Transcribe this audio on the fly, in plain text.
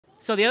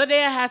So the other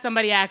day I had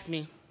somebody ask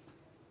me,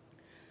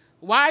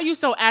 why are you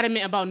so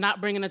adamant about not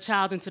bringing a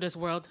child into this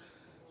world?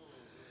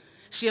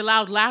 She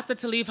allowed laughter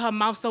to leave her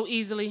mouth so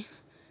easily,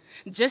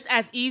 just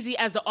as easy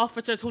as the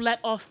officers who let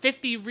off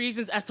 50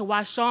 reasons as to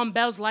why Sean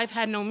Bell's life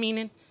had no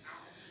meaning.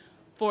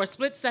 For a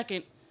split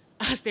second,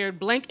 I stared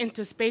blank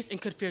into space and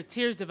could feel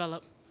tears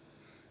develop.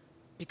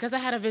 Because I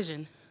had a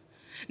vision.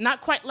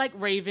 Not quite like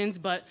Ravens,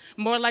 but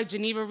more like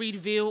Geneva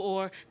Reed-Ville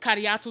or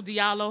Kadiatu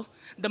Diallo,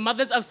 the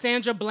mothers of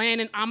Sandra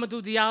Bland and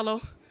Amadou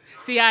Diallo.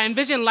 See, I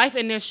envisioned life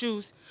in their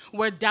shoes,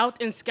 where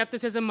doubt and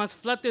skepticism must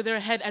flood through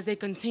their head as they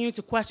continue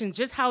to question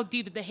just how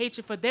deep did the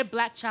hatred for their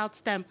black child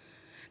stem,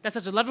 that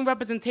such a loving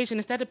representation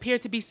instead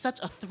appeared to be such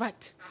a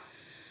threat.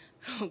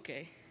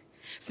 Okay.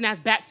 Snaps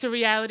back to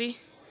reality.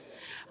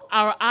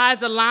 Our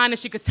eyes aligned, and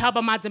she could tell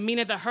by my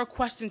demeanor that her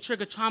question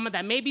triggered trauma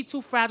that may be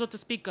too fragile to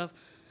speak of.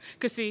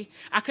 Because, see,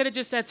 I could have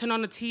just said turn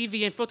on the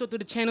TV and filter through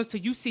the channels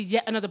till you see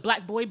yet another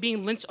black boy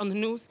being lynched on the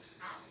news.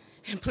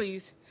 And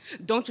please,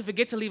 don't you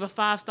forget to leave a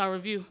 5-star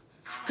review.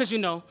 Because, you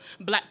know,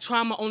 black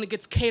trauma only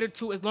gets catered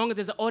to as long as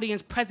there's an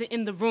audience present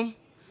in the room.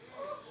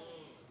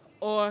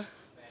 Or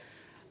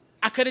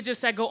I could have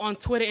just said go on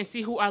Twitter and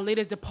see who our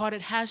latest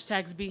departed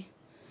hashtags be.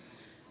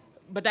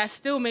 But that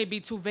still may be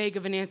too vague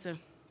of an answer.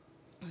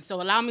 So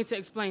allow me to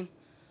explain.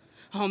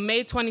 On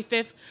May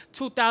 25th,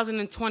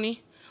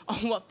 2020,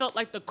 on what felt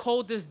like the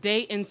coldest day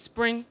in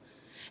spring,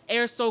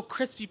 air so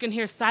crisp you can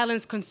hear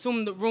silence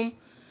consume the room,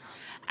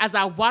 as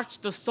I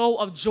watched the soul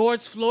of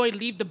George Floyd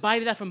leave the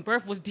body that from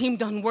birth was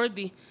deemed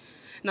unworthy.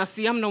 Now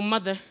see, I'm no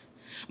mother,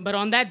 but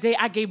on that day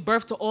I gave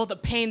birth to all the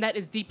pain that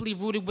is deeply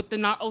rooted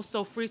within our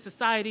oh-so-free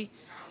society.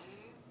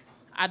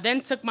 I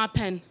then took my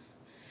pen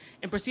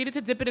and proceeded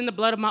to dip it in the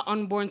blood of my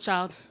unborn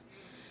child,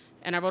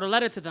 and I wrote a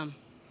letter to them.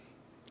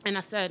 And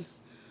I said,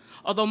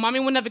 although mommy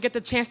will never get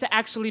the chance to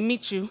actually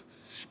meet you,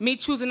 me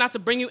choosing not to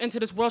bring you into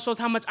this world shows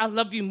how much I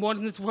love you more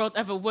than this world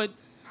ever would.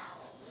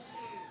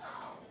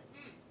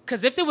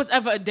 Because if there was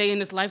ever a day in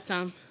this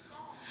lifetime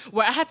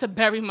where I had to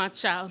bury my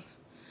child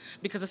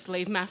because a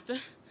slave master,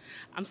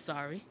 I'm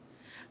sorry,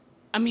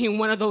 I mean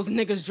one of those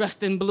niggas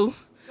dressed in blue,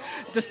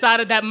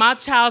 decided that my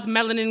child's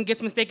melanin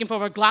gets mistaken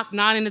for a Glock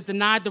 9 and is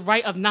denied the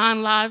right of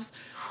 9 lives,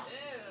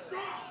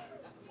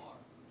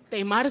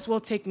 they might as well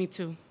take me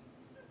too.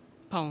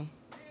 Poem.